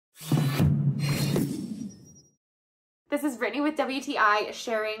This is Brittany with WTI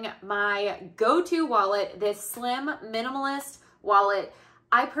sharing my go-to wallet, this slim minimalist wallet.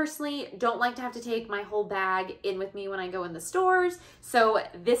 I personally don't like to have to take my whole bag in with me when I go in the stores, so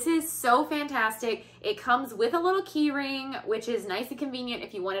this is so fantastic. It comes with a little key ring, which is nice and convenient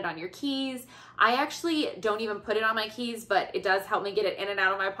if you want it on your keys. I actually don't even put it on my keys, but it does help me get it in and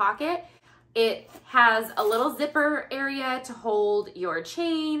out of my pocket. It has a little zipper area to hold your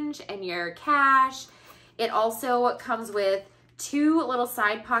change and your cash. It also comes with two little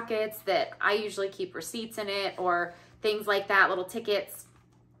side pockets that I usually keep receipts in it or things like that, little tickets,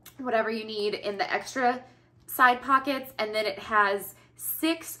 whatever you need in the extra side pockets. And then it has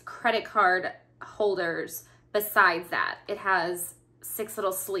 6 credit card holders besides that. It has 6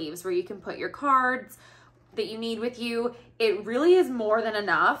 little sleeves where you can put your cards that you need with you. It really is more than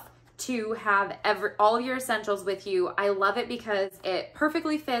enough to have all your essentials with you. I love it because it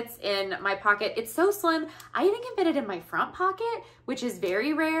perfectly fits in my pocket. It's so slim. I even can fit it in my front pocket, which is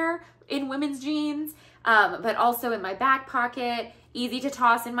very rare in women's jeans, but also in my back pocket. Easy to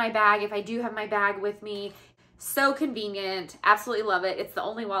toss in my bag if I do have my bag with me. So convenient. Absolutely love it. It's the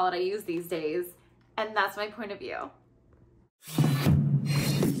only wallet I use these days. And that's my point of view.